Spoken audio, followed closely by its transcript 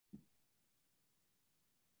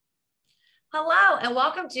Hello and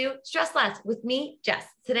welcome to Stress Less with me, Jess.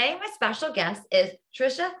 Today, my special guest is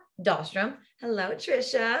Trisha Dahlstrom. Hello,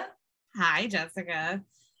 Trisha. Hi, Jessica.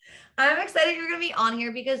 I'm excited you're going to be on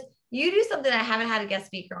here because you do something I haven't had a guest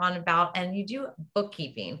speaker on about, and you do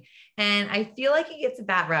bookkeeping. And I feel like it gets a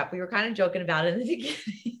bad rep. We were kind of joking about it in the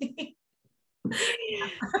beginning.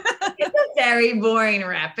 It's a very boring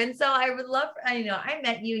rep. And so I would love, I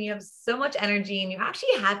met you and you have so much energy and you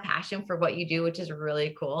actually have passion for what you do, which is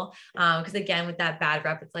really cool. Because again, with that bad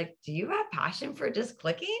rep, it's like, do you have passion for just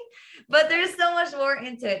clicking? But there's so much more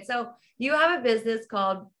into it. So you have a business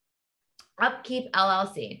called Upkeep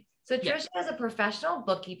LLC. So Trisha is a professional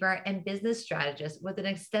bookkeeper and business strategist with an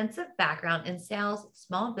extensive background in sales,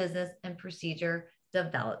 small business, and procedure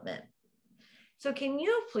development. So can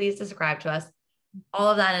you please describe to us all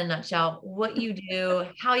of that in a nutshell, what you do,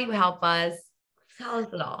 how you help us? Tell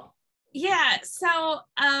us it all. Yeah. So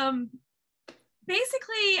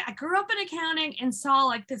basically I grew up in accounting and saw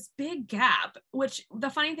like this big gap, which the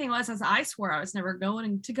funny thing was, is I swore I was never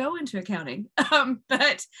going to go into accounting.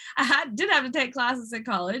 But did have to take classes in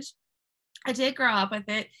college. I did grow up with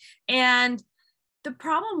it. And the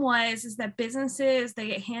problem is that businesses, they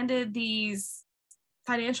get handed these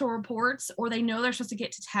financial reports, or they know they're supposed to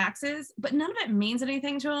get to taxes, but none of it means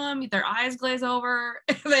anything to them. Their eyes glaze over.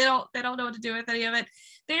 They don't know what to do with any of it.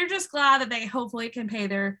 They're just glad that they hopefully can pay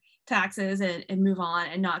their taxes and move on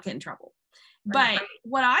and not get in trouble. Right. But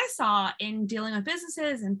what I saw in dealing with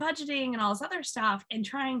businesses and budgeting and all this other stuff and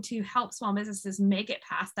trying to help small businesses make it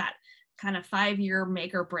past that kind of 5-year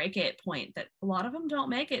make or break it point that a lot of them don't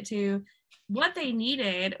make it to, what they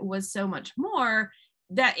needed was so much more,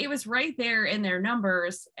 that it was right there in their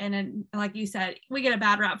numbers. And then, like you said, we get a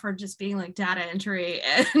bad rap for just being like data entry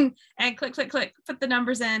and click, put the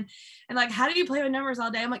numbers in. And like, how do you play with numbers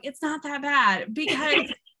all day? I'm like, it's not that bad,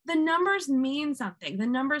 because the numbers mean something. The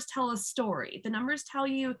numbers tell a story. The numbers tell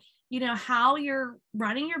you, how you're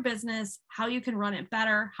running your business, how you can run it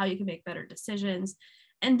better, how you can make better decisions.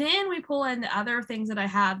 And then we pull in the other things that I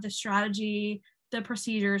have, the strategy, the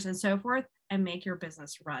procedures, and so forth, and make your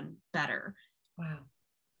business run better.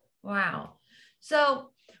 Wow.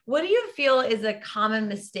 So what do you feel is a common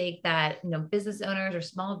mistake that, business owners or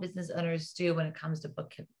small business owners do when it comes to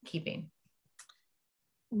bookkeeping?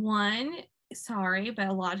 One, sorry, but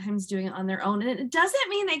a lot of times doing it on their own. And it doesn't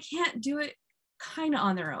mean they can't do it kind of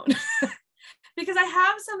on their own. Because I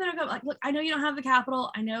have some that go like, look, I know you don't have the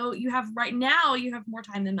capital. I know you have right now, you have more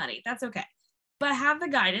time than money. That's okay. But have the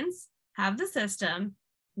guidance, have the system,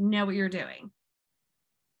 know what you're doing.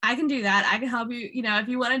 I can do that. I can help you, if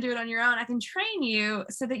you want to do it on your own, I can train you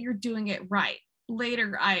so that you're doing it right.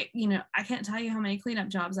 Later, I can't tell you how many cleanup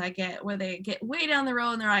jobs I get where they get way down the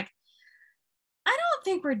road and they're like, I don't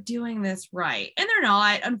think we're doing this right. And they're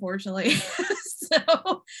not, unfortunately.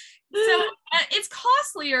 So it's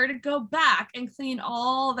costlier to go back and clean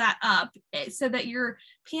all that up so that your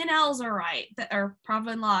P&Ls are right, that are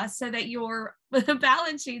profit and loss, so that your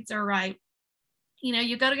balance sheets are right.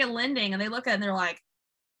 You go to get lending and they look at it and they're like,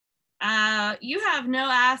 you have no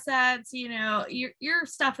assets, your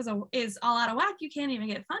stuff is all out of whack. You can't even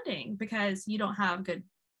get funding because you don't have good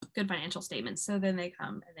financial statements. So then they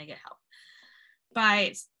come and they get help.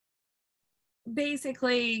 But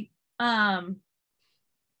basically, I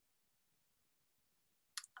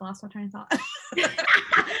lost my train of thought.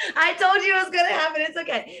 I told you it was going to happen. It's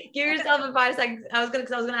okay. Give yourself a 5 seconds. I was going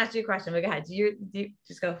to ask you a question, but go ahead. You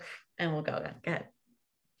just go and we'll go again. Go ahead.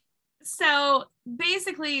 So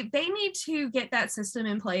basically they need to get that system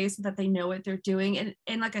in place so that they know what they're doing.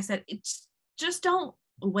 And like I said, it's just don't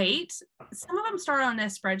wait. Some of them start on a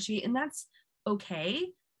spreadsheet and that's okay.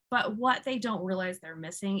 But what they don't realize they're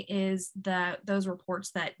missing is those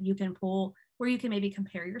reports that you can pull where you can maybe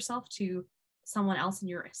compare yourself to someone else in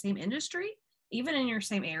your same industry, even in your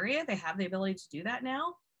same area. They have the ability to do that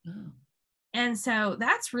now. Oh. And so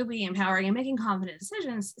that's really empowering and making confident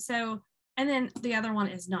decisions. So, and then the other one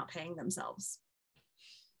is not paying themselves.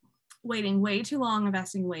 Waiting way too long,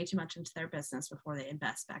 investing way too much into their business before they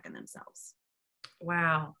invest back in themselves.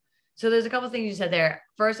 Wow. So there's a couple of things you said there.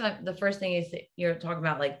 The first thing is you're talking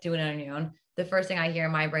about like doing it on your own. The first thing I hear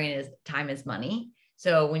in my brain is time is money.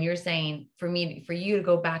 So when you're saying for you to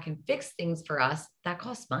go back and fix things for us, that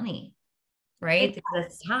costs money, right?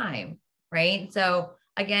 That's time, right? So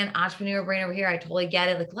again, entrepreneur brain over here, I totally get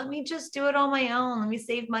it. Like, let me just do it on my own. Let me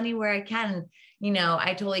save money where I can.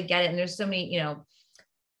 I totally get it. And there's so many,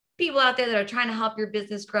 people out there that are trying to help your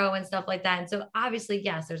business grow and stuff like that. And so obviously,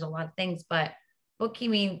 yes, there's a lot of things, but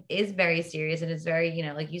bookkeeping is very serious and it's very,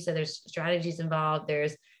 like you said, there's strategies involved.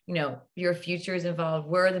 There's, your future is involved,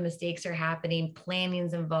 where the mistakes are happening,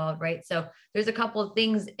 planning's involved, right? So there's a couple of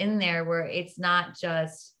things in there where it's not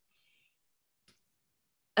just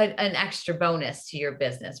an extra bonus to your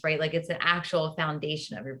business, right? Like it's an actual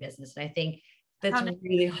foundation of your business. And I think that's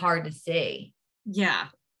really hard to see. Yeah.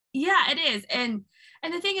 Yeah, it is. And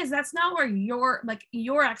the thing is, that's not where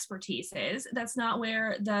your expertise is. That's not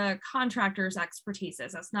where the contractor's expertise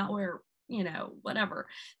is. That's not where, whatever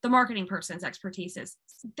the marketing person's expertise is.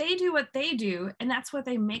 They do what they do, and that's what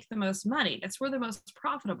they make the most money. That's where they're most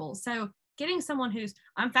profitable. So getting someone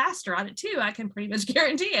I'm faster at it too, I can pretty much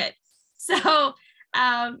guarantee it. So,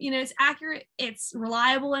 it's accurate, it's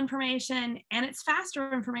reliable information, and it's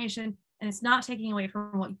faster information, and it's not taking away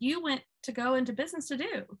from what you went to go into business to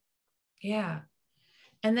do. Yeah.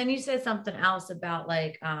 And then you said something else about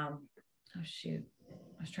like, oh shoot,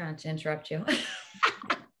 I was trying to interrupt you.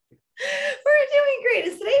 We're doing great.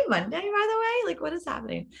 Is today Monday, by the way? Like, what is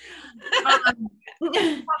happening?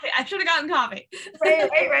 Coffee. I should have gotten coffee.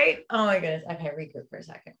 Right. Oh my goodness. Okay, regroup for a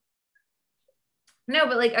second. No,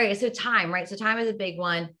 but like, all right, so time, right? So time is a big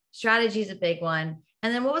one. Strategy is a big one.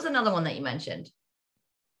 And then what was another one that you mentioned?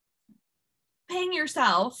 Paying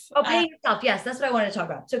yourself. Oh, paying yourself. Yes, that's what I wanted to talk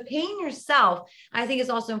about. So paying yourself, I think is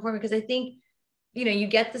also important because I think, you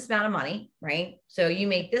get this amount of money, right? So you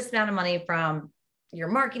make this amount of money from your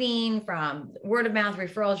marketing, from word of mouth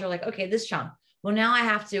referrals. You're like, okay, this chunk. Well, now I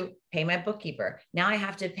have to pay my bookkeeper. Now I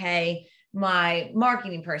have to pay my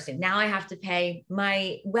marketing person. Now I have to pay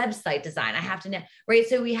my website design. I have to, right?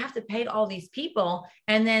 So we have to pay all these people,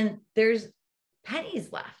 and then there's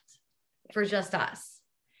pennies left for just us.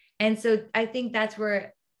 And so I think that's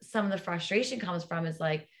where some of the frustration comes from, is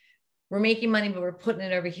like, we're making money, but we're putting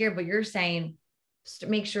it over here. But you're saying,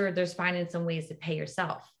 make sure there's finding some ways to pay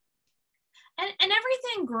yourself. And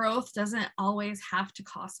everything growth doesn't always have to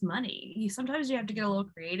cost money. Sometimes you have to get a little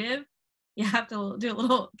creative. You have to get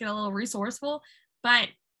a little resourceful, but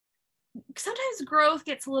sometimes growth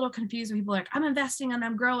gets a little confused. People are like, I'm investing and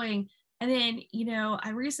I'm growing. And then, I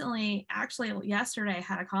recently, actually yesterday,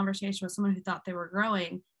 had a conversation with someone who thought they were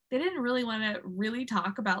growing. They didn't really want to really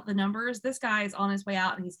talk about the numbers. This guy is on his way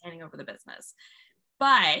out and he's handing over the business,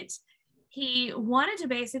 but he wanted to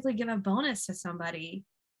basically give a bonus to somebody.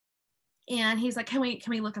 And he's like, can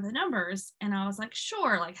we look at the numbers? And I was like,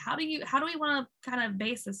 sure. Like, how do we want to kind of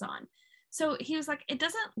base this on? So he was like, it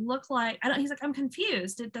doesn't look like, he's like, I'm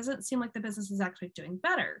confused. It doesn't seem like the business is actually doing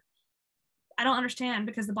better. I don't understand,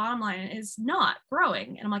 because the bottom line is not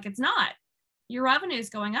growing. And I'm like, it's not. Your revenue is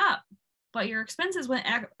going up, but your expenses went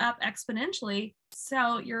up exponentially.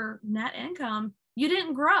 So your net income, you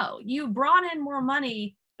didn't grow. You brought in more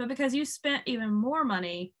money, but because you spent even more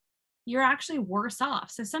money, you're actually worse off.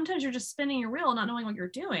 So sometimes you're just spinning your wheel, not knowing what you're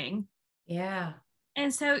doing. Yeah.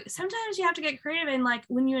 And so sometimes you have to get creative. And like,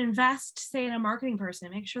 when you invest, say, in a marketing person,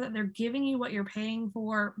 make sure that they're giving you what you're paying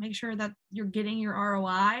for, make sure that you're getting your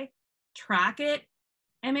ROI, track it,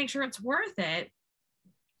 and make sure it's worth it.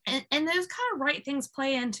 And those kind of right things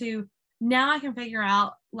play into, now I can figure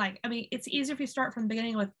out, like, it's easier if you start from the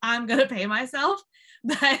beginning with, I'm going to pay myself,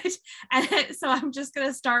 so I'm just going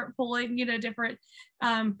to start pulling, different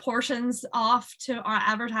portions off to our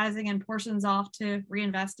advertising and portions off to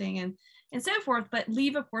reinvesting and so forth, but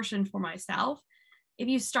leave a portion for myself. If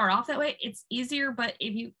you start off that way, it's easier, but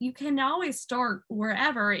if you can always start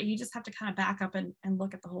wherever, you just have to kind of back up and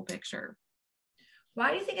look at the whole picture.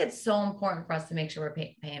 Why do you think it's so important for us to make sure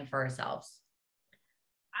we're paying for ourselves?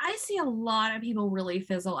 I see a lot of people really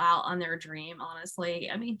fizzle out on their dream, honestly.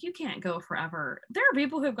 You can't go forever. There are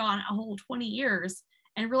people who've gone a whole 20 years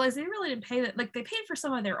and realized they really didn't pay that. Like, they paid for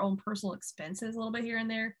some of their own personal expenses a little bit here and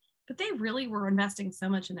there, but they really were investing so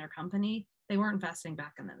much in their company, they weren't investing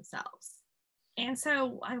back in themselves. And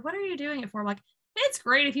so, what are you doing it for? Like, it's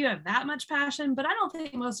great if you have that much passion, but I don't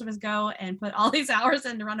think most of us go and put all these hours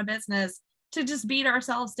in to run a business to just beat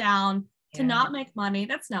ourselves down, to not make money.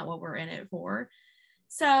 That's not what we're in it for.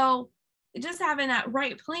 So just having that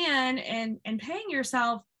right plan and paying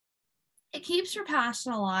yourself, it keeps your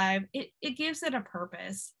passion alive. It gives it a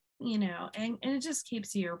purpose, and it just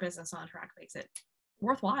keeps your business on track, makes it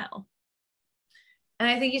worthwhile. And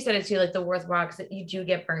I think you said it too, like the worthwhile, because you do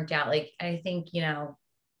get burnt out. Like, I think, like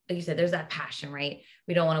you said, there's that passion, right?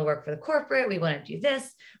 We don't want to work for the corporate. We want to do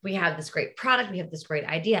this. We have this great product. We have this great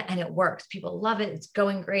idea, and it works. People love it. It's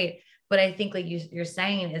going great. But I think, like you're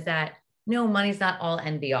saying, is that no, money's not all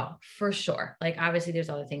and be all, for sure. Like, obviously there's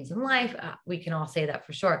other things in life. We can all say that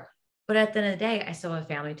for sure. But at the end of the day, I still have a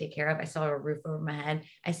family to take care of. I still have a roof over my head.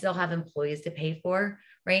 I still have employees to pay for.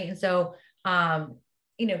 Right. And so,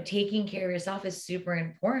 taking care of yourself is super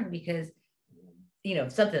important, because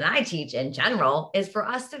something I teach in general is for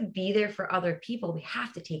us to be there for other people. We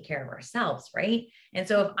have to take care of ourselves. Right. And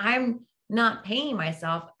so if I'm not paying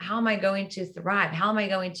myself, how am I going to thrive? How am I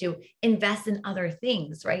going to invest in other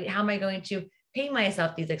things? Right. How am I going to pay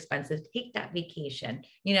myself these expenses, take that vacation,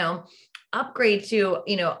 upgrade to,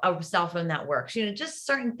 a cell phone that works, just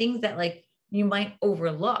certain things that like you might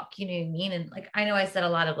overlook, you know what I mean? And like, I know I said a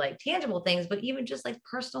lot of like tangible things, but even just like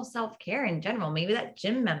personal self-care in general, maybe that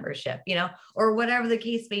gym membership, or whatever the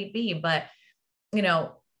case may be. But, you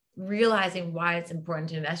know, realizing why it's important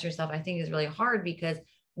to invest yourself, I think is really hard because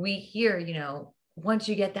we hear, once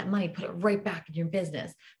you get that money, put it right back in your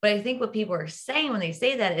business. But I think what people are saying when they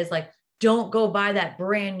say that is like, don't go buy that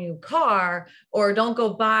brand new car or don't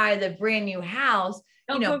go buy the brand new house.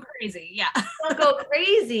 Don't go crazy. Yeah. Don't go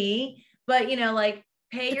crazy, but like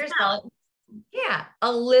pay yourself,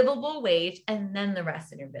 a livable wage and then the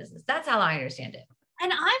rest in your business. That's how I understand it.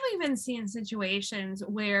 And I've even seen situations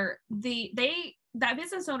where that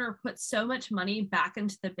business owner puts so much money back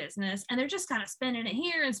into the business and they're just kind of spending it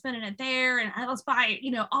here and spending it there. And let's buy,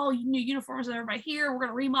 all new uniforms that are right here. We're going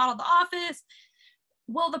to remodel the office.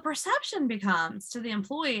 Well, the perception becomes to the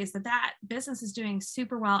employees that business is doing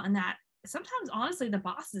super well and that sometimes, honestly, the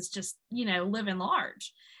boss is just, living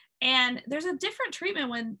large. And there's a different treatment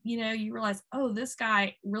when, you realize, oh, this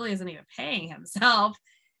guy really isn't even paying himself.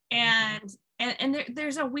 And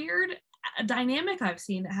there's a weird dynamic I've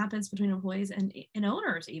seen that happens between employees and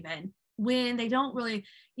owners, even when you don't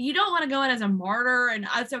want to go in as a martyr and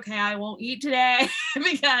it's okay, I won't eat today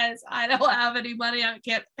because I don't have any money, I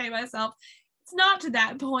can't pay myself. It's not to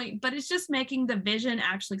that point, but it's just making the vision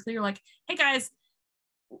actually clear. Like, hey guys,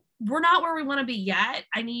 we're not where we want to be yet.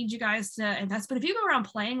 I need you guys to invest. But if you go around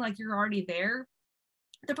playing like you're already there,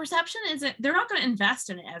 the perception isn't, they're not going to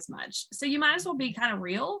invest in it as much. So you might as well be kind of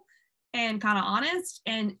real and kind of honest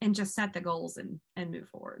and just set the goals and move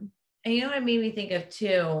forward. And you know what it made me think of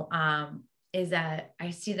too, is that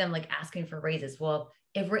I see them like asking for raises. Well,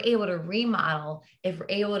 if we're able to remodel, if we're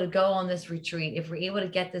able to go on this retreat, if we're able to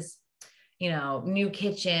get this, new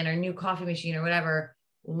kitchen or new coffee machine or whatever,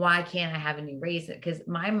 why can't I have a new raise? Because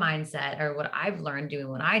my mindset or what I've learned doing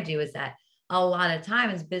what I do is that a lot of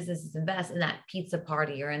times businesses invest in that pizza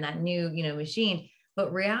party or in that new, machine.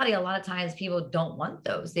 But reality, a lot of times people don't want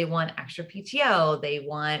those. They want extra PTO. They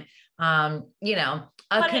want, a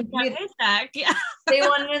computer. Yeah. They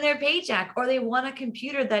want it in their paycheck, or they want a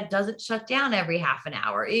computer that doesn't shut down every half an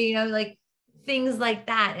hour, like things like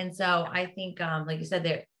that. And so I think, like you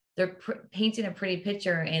said, they're painting a pretty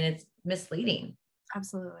picture and it's misleading.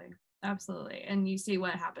 Absolutely. And you see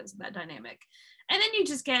what happens with that dynamic. And then you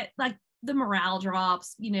just get like the morale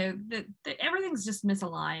drops, everything's just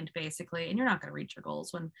misaligned basically. And you're not going to reach your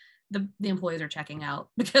goals when the employees are checking out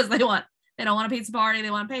because they don't want a pizza party,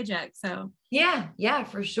 they want a paycheck. So yeah,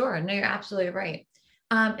 for sure. No, you're absolutely right.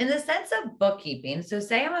 In the sense of bookkeeping, so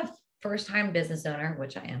say I'm a first-time business owner,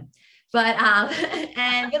 which I am, but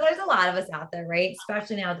there's a lot of us out there, right?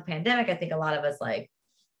 Especially now with the pandemic, I think a lot of us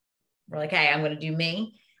we're like, hey, I'm going to do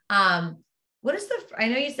me. What is I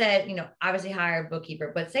know you said, obviously hire a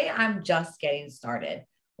bookkeeper, but say I'm just getting started.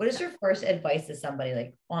 What is your first advice to somebody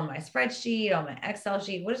like on my spreadsheet, on my Excel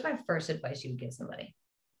sheet? What is my first advice you would give somebody?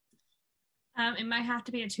 It might have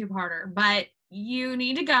to be a two-parter, but you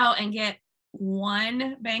need to go and get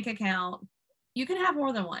one bank account. You can have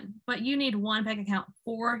more than one, but you need one bank account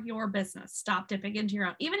for your business. Stop dipping into your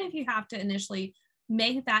own, even if you have to initially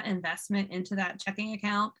make that investment into that checking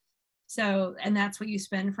account. So, and that's what you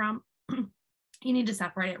spend from, you need to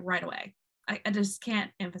separate it right away. I just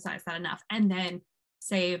can't emphasize that enough. And then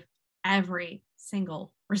save every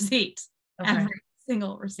single receipt, every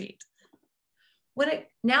single receipt.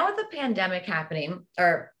 Now with the pandemic happening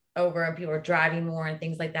or over and people are driving more and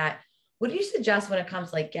things like that, what do you suggest when it comes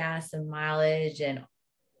to like gas and mileage and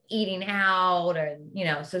eating out? Or,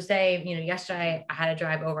 so say, yesterday I had to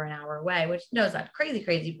drive over an hour away, which no, it's not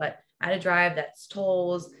crazy, but I had to drive, that's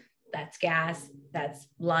tolls, that's gas, that's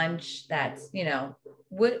lunch, that's,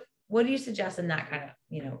 what do you suggest in that kind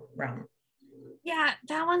of, realm? Yeah,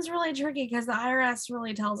 that one's really tricky because the IRS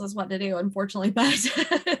really tells us what to do, unfortunately,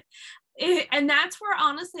 but and that's where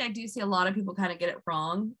honestly I do see a lot of people kind of get it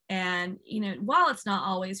wrong. And while it's not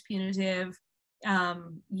always punitive,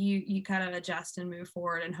 you kind of adjust and move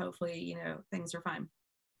forward and hopefully things are fine.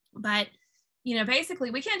 But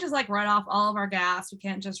basically we can't just like write off all of our gas, we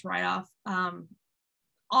can't just write off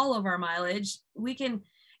all of our mileage. We can,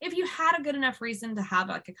 if you had a good enough reason to have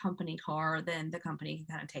like a company car, then the company can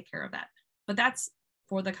kind of take care of that, but that's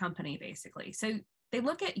for the company basically. So they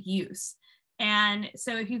look at use. And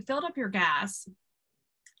so if you filled up your gas,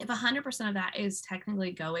 if 100% of that is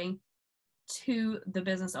technically going to the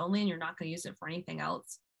business only and you're not going to use it for anything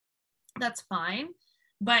else, that's fine.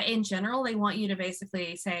 But in general, they want you to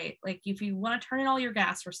basically say, like, if you want to turn in all your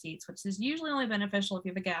gas receipts, which is usually only beneficial if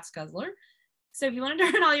you have a gas guzzler. So if you want to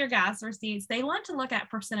turn in all your gas receipts, they want to look at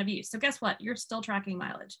percent of use. So guess what? You're still tracking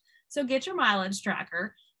mileage. So get your mileage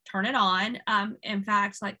tracker, turn it on. In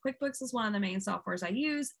fact, like QuickBooks is one of the main softwares I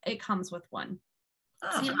use. It comes with one.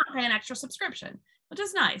 So you don't have to pay an extra subscription, which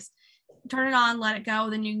is nice. Turn it on, let it go.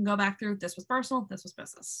 Then you can go back through. This was personal. This was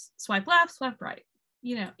business. Swipe left, swipe right.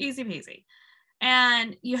 Easy peasy.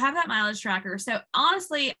 And you have that mileage tracker. So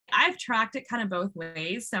honestly, I've tracked it kind of both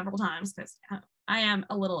ways several times because I am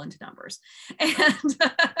a little into numbers. And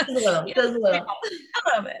a little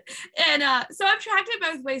bit. And so I've tracked it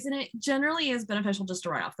both ways, and it generally is beneficial just to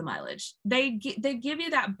write off the mileage. They give you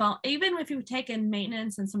that bump, even if you've taken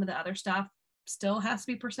maintenance and some of the other stuff, still has to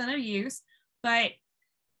be percent of use, but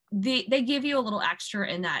they give you a little extra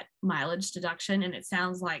in that mileage deduction, and it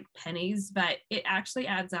sounds like pennies, but it actually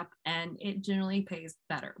adds up and it generally pays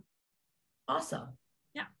better. Awesome.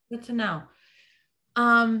 Yeah. Good to know.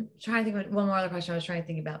 Trying to think of one more other question I was trying to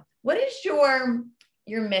think about. What is your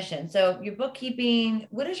mission? So your bookkeeping,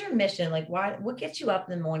 what is your mission? Like what gets you up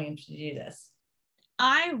in the morning to do this?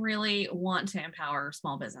 I really want to empower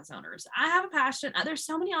small business owners. I have a passion. There's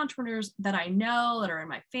so many entrepreneurs that I know that are in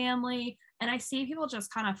my family, and I see people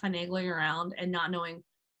just kind of finagling around and not knowing,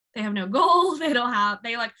 they have no goal.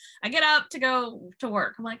 I get up to go to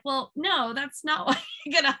work. I'm like, well, no, that's not what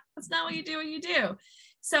you get up. That's not what you do when you do.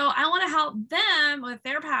 So I want to help them with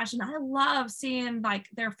their passion. I love seeing like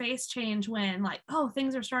their face change when like, oh,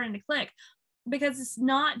 things are starting to click. Because it's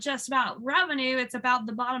not just about revenue, it's about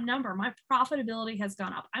the bottom number. My profitability has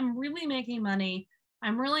gone up. I'm really making money.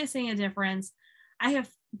 I'm really seeing a difference. I have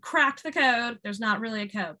cracked the code. There's not really a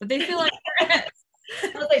code, but they feel like there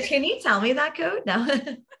is. I was like, can you tell me that code? No.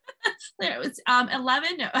 It's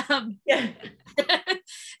 11. No. Yeah.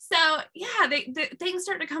 So yeah, things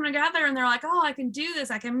start to come together and they're like, oh, I can do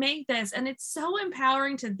this. I can make this. And it's so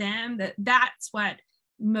empowering to them that's what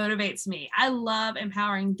motivates me. I love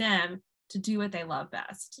empowering them to do what they love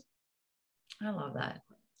best. I love that.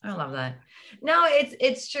 No,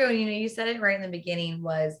 it's true. You said it right in the beginning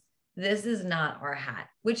was, this is not our hat,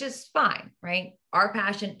 which is fine, right? Our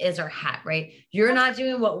passion is our hat, right? You're not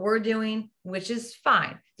doing what we're doing, which is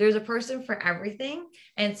fine. There's a person for everything.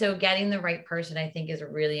 And so getting the right person, I think, is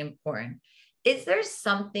really important. Is there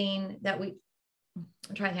something that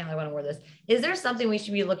I'm trying to think how I want to word this. Is there something we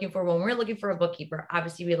should be looking for when we're looking for a bookkeeper?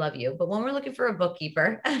 Obviously we love you, but when we're looking for a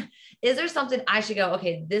bookkeeper, is there something I should go,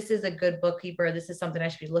 okay, this is a good bookkeeper. This is something I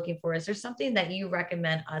should be looking for. Is there something that you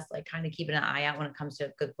recommend us like kind of keeping an eye out when it comes to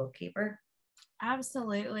a good bookkeeper?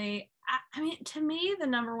 Absolutely. I mean, to me, the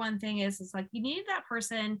number one thing is like, you need a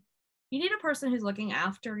person who's looking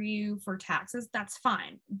after you for taxes. That's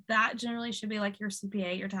fine. That generally should be like your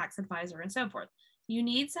CPA, your tax advisor, and so forth. You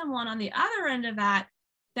need someone on the other end of that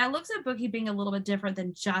looks at bookkeeping a little bit different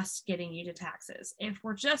than just getting you to taxes. If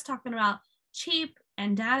we're just talking about cheap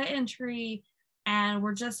and data entry, and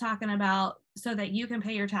we're just talking about so that you can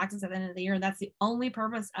pay your taxes at the end of the year, and that's the only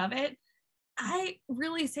purpose of it, I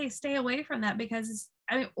really say stay away from that, because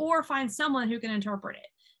or find someone who can interpret it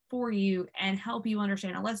for you and help you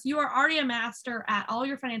understand. Unless you are already a master at all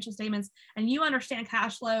your financial statements and you understand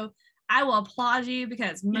cash flow, I will applaud you,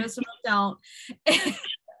 because most of them don't.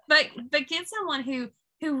 but get someone who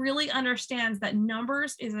really understands that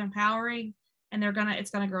numbers is empowering, and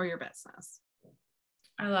it's gonna grow your business.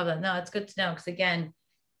 I love that. No, it's good to know, because again,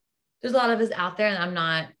 there's a lot of us out there, and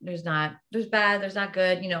there's bad, there's not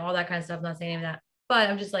good, all that kind of stuff. I'm not saying any of that, but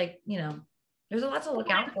I'm just like, there's a lot to look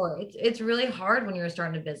out for. It's really hard when you're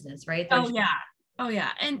starting a business, right? Oh yeah.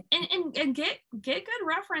 And get good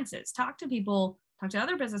references. Talk to people. Talk to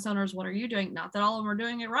other business owners. What are you doing? Not that all of them are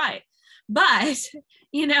doing it right, but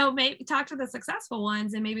maybe talk to the successful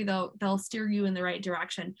ones, and maybe they'll steer you in the right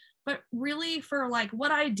direction. But really, for like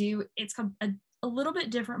what I do, it's a little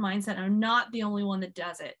bit different mindset. I'm not the only one that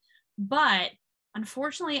does it, but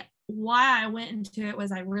unfortunately, why I went into it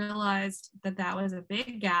was I realized that was a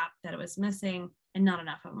big gap that it was missing, and not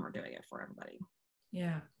enough of them are doing it for everybody.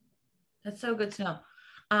 Yeah, that's so good to know.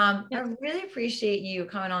 I really appreciate you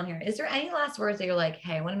coming on here. Is there any last words that you're like,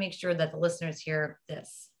 hey, I want to make sure that the listeners hear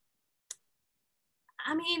this?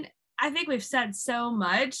 I mean, I think we've said so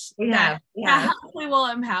much we will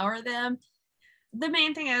empower them. The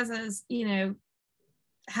main thing is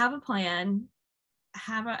have a plan,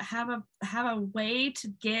 have a way to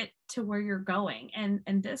get to where you're going.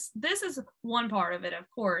 And this is one part of it, of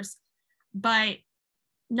course, but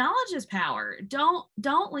knowledge is power.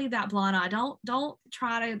 Don't leave that blind eye. Don't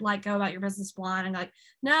try to like go about your business blind and like,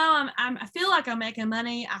 no, I feel like I'm making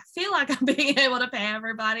money. I feel like I'm being able to pay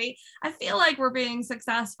everybody. I feel like we're being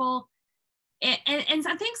successful. And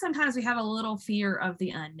I think sometimes we have a little fear of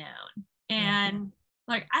the unknown. And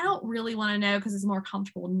like, I don't really want to know because it's more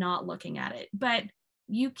comfortable not looking at it. But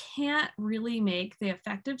you can't really make the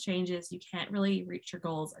effective changes. You can't really reach your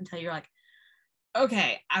goals until you're like,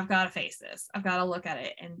 okay, I've got to face this. I've got to look at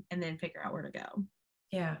it and then figure out where to go.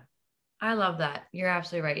 Yeah. I love that. You're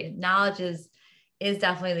absolutely right. Knowledge is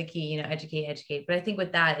definitely the key, you know, educate. But I think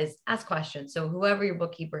with that is ask questions. So whoever your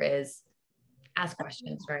bookkeeper is, ask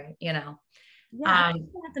questions, right? You know? Yeah. You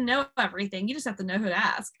don't have to know everything. You just have to know who to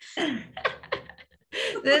ask.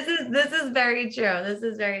 This is very true. This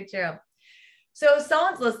is very true. So if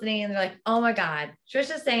someone's listening and they're like, oh my God,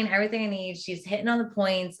 Trisha's saying everything I need. She's hitting on the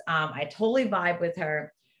points. I totally vibe with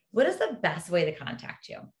her. What is the best way to contact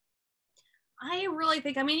you? I really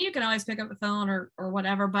think, I mean, you can always pick up the phone or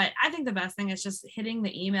whatever, but I think the best thing is just hitting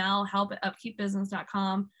the email,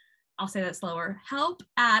 help@upkeepbusiness.com. I'll say that slower,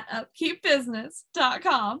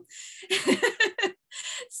 help@upkeepbusiness.com.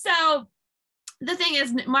 So the thing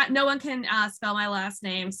is, no one can spell my last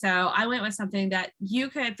name. So I went with something that you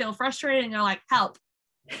could feel frustrated and you're like, help.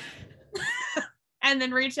 And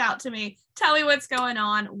then reach out to me. Tell me what's going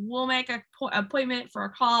on. We'll make an appointment for a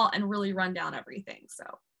call and really run down everything. So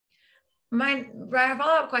my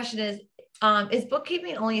follow-up question is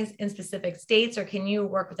bookkeeping only in specific states, or can you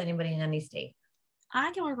work with anybody in any state?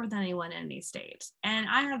 I can work with anyone in any state. And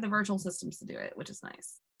I have the virtual systems to do it, which is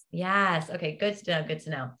nice. Yes. Okay. Good to know. Good to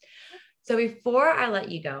know. So before I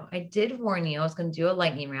let you go, I did warn you I was going to do a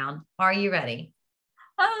lightning round. Are you ready?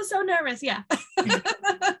 Oh, so nervous. Yeah.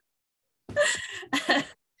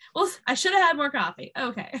 Well, I should have had more coffee.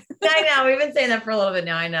 Okay. I know. We've been saying that for a little bit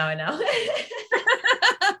now. I know.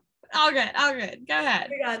 All good. Go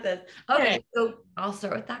ahead. We got this. Okay. So I'll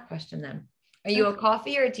start with that question then. Are you a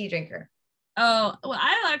coffee or a tea drinker? Oh, well,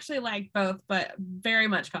 I actually like both, but very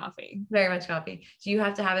much coffee. Very much coffee. Do you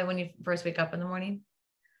have to have it when you first wake up in the morning?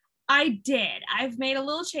 I did. I've made a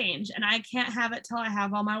little change and I can't have it till I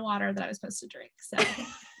have all my water that I was supposed to drink. So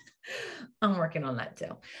I'm working on that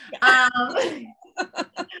too. Yeah.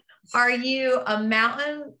 Are you a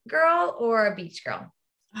mountain girl or a beach girl?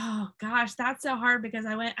 Oh gosh, that's so hard because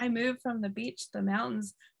I moved from the beach to the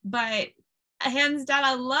mountains, but hands down,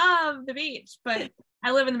 I love the beach, but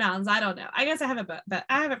I live in the mountains. I don't know. I guess I have it, but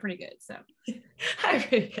I have it pretty good. So I'm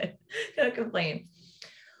pretty good. Don't complain.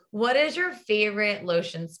 What is your favorite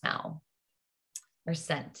lotion smell or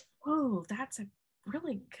scent? Oh, that's a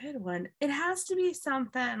really good one. It has to be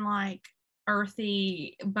something like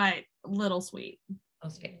earthy, but little sweet. Oh,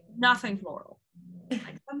 sweet. Nothing floral.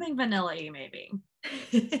 Like something vanilla-y, maybe.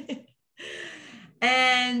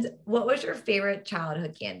 And what was your favorite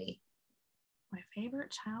childhood candy? My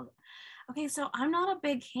favorite child. Okay, so I'm not a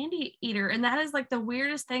big candy eater, and that is like the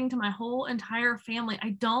weirdest thing to my whole entire family.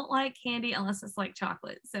 I don't like candy unless it's like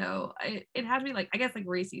chocolate. So it had to be like, I guess like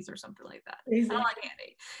Reese's or something like that. I don't like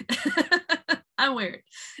candy. I'm weird.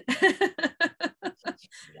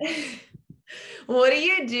 What do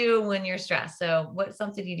you do when you're stressed? So what's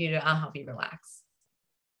something you do to help you relax?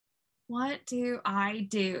 What do I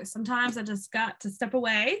do? Sometimes I just got to step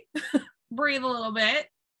away, breathe a little bit,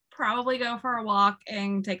 probably go for a walk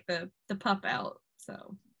and take the pup out.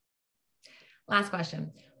 So last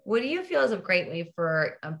question. What do you feel is a great way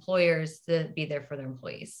for employers to be there for their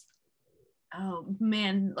employees? Oh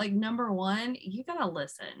man, like number one, you gotta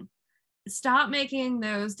listen. Stop making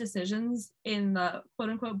those decisions in the quote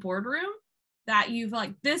unquote boardroom that you've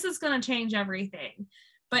like, this is going to change everything,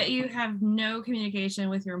 but you have no communication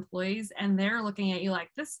with your employees and they're looking at you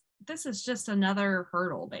like this is just another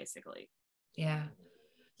hurdle basically. Yeah.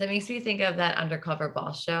 That makes me think of that Undercover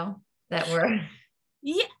Boss show that we're.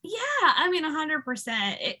 Yeah. I mean,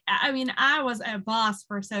 100%. I mean, I was a boss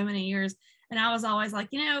for so many years and I was always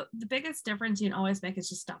like, the biggest difference you can always make is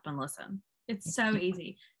just stop and listen. It's so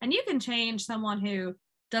easy. And you can change someone who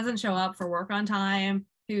doesn't show up for work on time,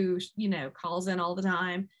 who, calls in all the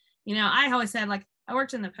time. I always said, like, I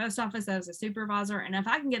worked in the post office as a supervisor, and if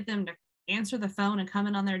I can get them to answer the phone and come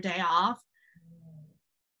in on their day off,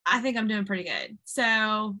 I think I'm doing pretty good.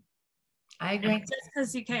 So I agree. It's just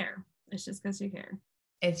because you care.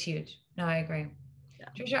 It's huge. No, I agree. Yeah.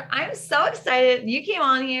 Trisha, I'm so excited. You came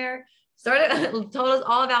on here, told us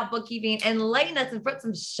all about bookkeeping, and lighten us and put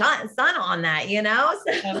some sun on that,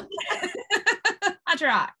 So. I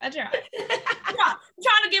try. I'm trying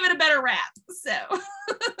to give it a better rap. So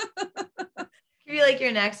Could be like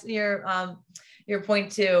your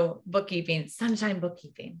point 2 bookkeeping, sunshine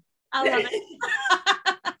bookkeeping. I love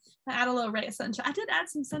it. add a little ray of sunshine. I did add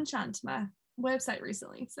some sunshine to my website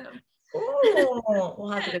recently. So Oh,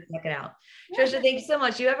 we'll have to go check it out. Yeah. Trisha, thank you so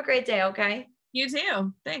much. You have a great day. Okay. You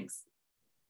too. Thanks.